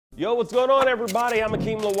Yo, what's going on, everybody? I'm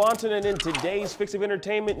Akeem Lawanton, and in today's Fix of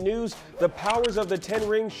Entertainment news, the powers of the Ten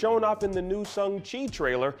Rings shown off in the new Shang-Chi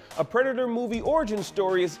trailer, a Predator movie origin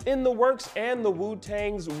story is in the works, and the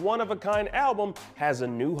Wu-Tang's one-of-a-kind album has a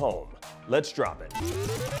new home. Let's drop it.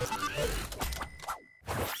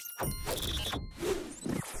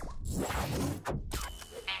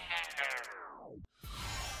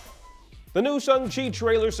 The new Shang-Chi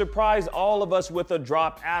trailer surprised all of us with a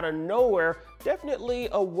drop out of nowhere. Definitely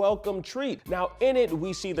a welcome treat. Now, in it,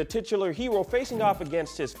 we see the titular hero facing off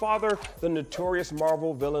against his father, the notorious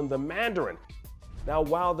Marvel villain, the Mandarin. Now,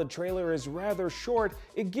 while the trailer is rather short,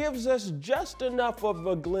 it gives us just enough of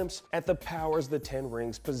a glimpse at the powers the Ten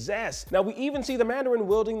Rings possess. Now, we even see the Mandarin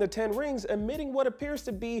wielding the Ten Rings, emitting what appears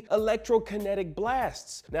to be electro-kinetic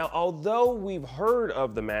blasts. Now, although we've heard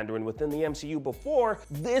of the Mandarin within the MCU before,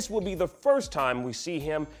 this will be the first time we see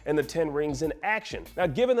him and the Ten Rings in action. Now,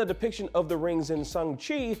 given the depiction of the rings in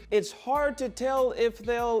Shang-Chi, it's hard to tell if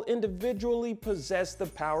they'll individually possess the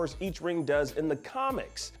powers each ring does in the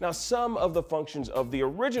comics. Now, some of the functions of the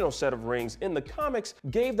original set of rings in the comics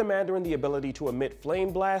gave the Mandarin the ability to emit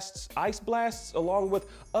flame blasts, ice blasts, along with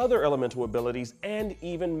other elemental abilities, and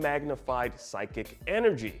even magnified psychic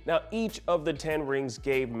energy. Now, each of the 10 rings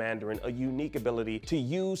gave Mandarin a unique ability to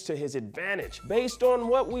use to his advantage. Based on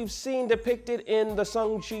what we've seen depicted in the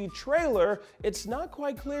Shang-Chi trailer, it's not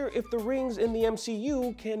quite clear if the rings in the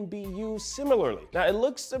MCU can be used similarly. Now, it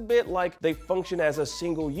looks a bit like they function as a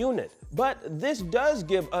single unit, but this does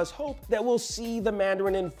give us hope that we'll see the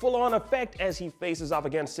Mandarin in full-on effect as he faces off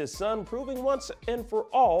against his son, proving once and for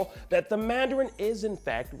all that the Mandarin is in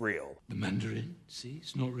fact real. The Mandarin? See,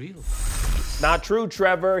 it's not real. Not true,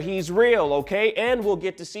 Trevor. He's real, okay? And we'll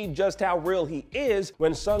get to see just how real he is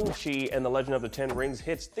when Shang-Chi and the Legend of the Ten Rings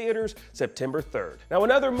hits theaters September 3rd. Now,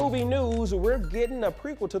 in other movie news, we're getting a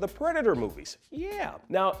prequel to the Predator movies. Yeah.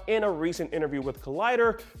 Now, in a recent interview with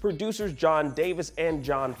Collider, producers John Davis and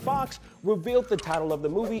John Fox revealed the title of the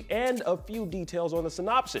movie and a few details on the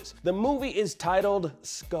synopsis. The movie is titled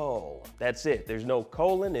Skull. That's it. There's no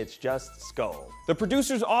colon, it's just Skull. The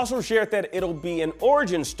producers also shared that it'll be an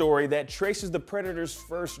origin story that traces the Predator's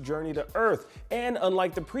first journey to Earth, and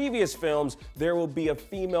unlike the previous films, there will be a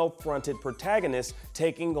female-fronted protagonist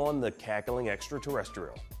taking on the cackling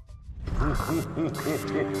extraterrestrial.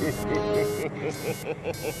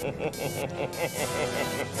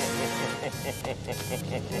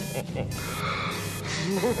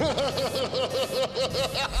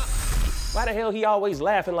 Why the hell he always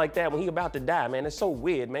laughing like that when he about to die, man? It's so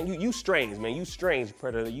weird, man. You strange, man. You strange,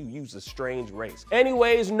 Predator. You use a strange race.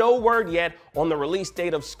 Anyways, no word yet on the release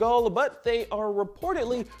date of Skull, but they are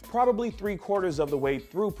reportedly probably 3/4 of the way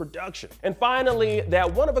through production. And finally, that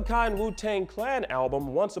one-of-a-kind Wu-Tang Clan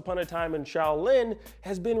album, Once Upon a Time in Shaolin,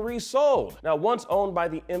 has been resold. Now, once owned by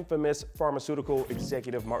the infamous pharmaceutical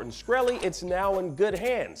executive Martin Shkreli, it's now in good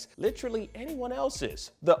hands. Literally anyone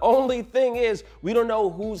else's. The only thing is, we don't know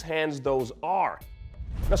whose hands those are.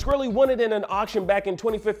 Now, Shkreli won it in an auction back in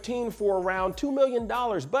 2015 for around $2 million,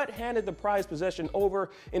 but handed the prized possession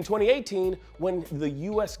over in 2018 when the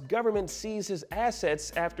US government seized his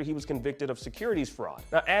assets after he was convicted of securities fraud.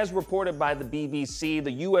 Now, as reported by the BBC,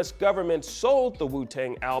 the US government sold the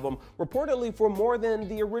Wu-Tang album reportedly for more than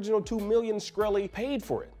the original $2 million Shkreli paid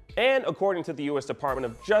for it. And according to the US Department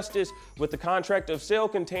of Justice, with the contract of sale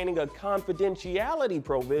containing a confidentiality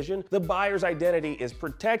provision, the buyer's identity is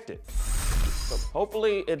protected. So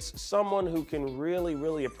hopefully it's someone who can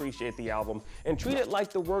really appreciate the album and treat it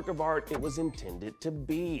like the work of art it was intended to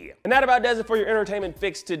be. And that about does it for your entertainment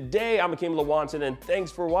fix today. I'm Akeem Lawanton, and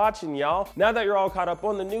thanks for watching, y'all. Now that you're all caught up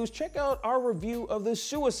on the news, check out our review of the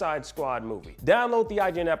Suicide Squad movie. Download the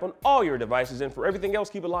IGN app on all your devices, and for everything else,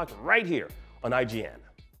 keep it locked right here on IGN.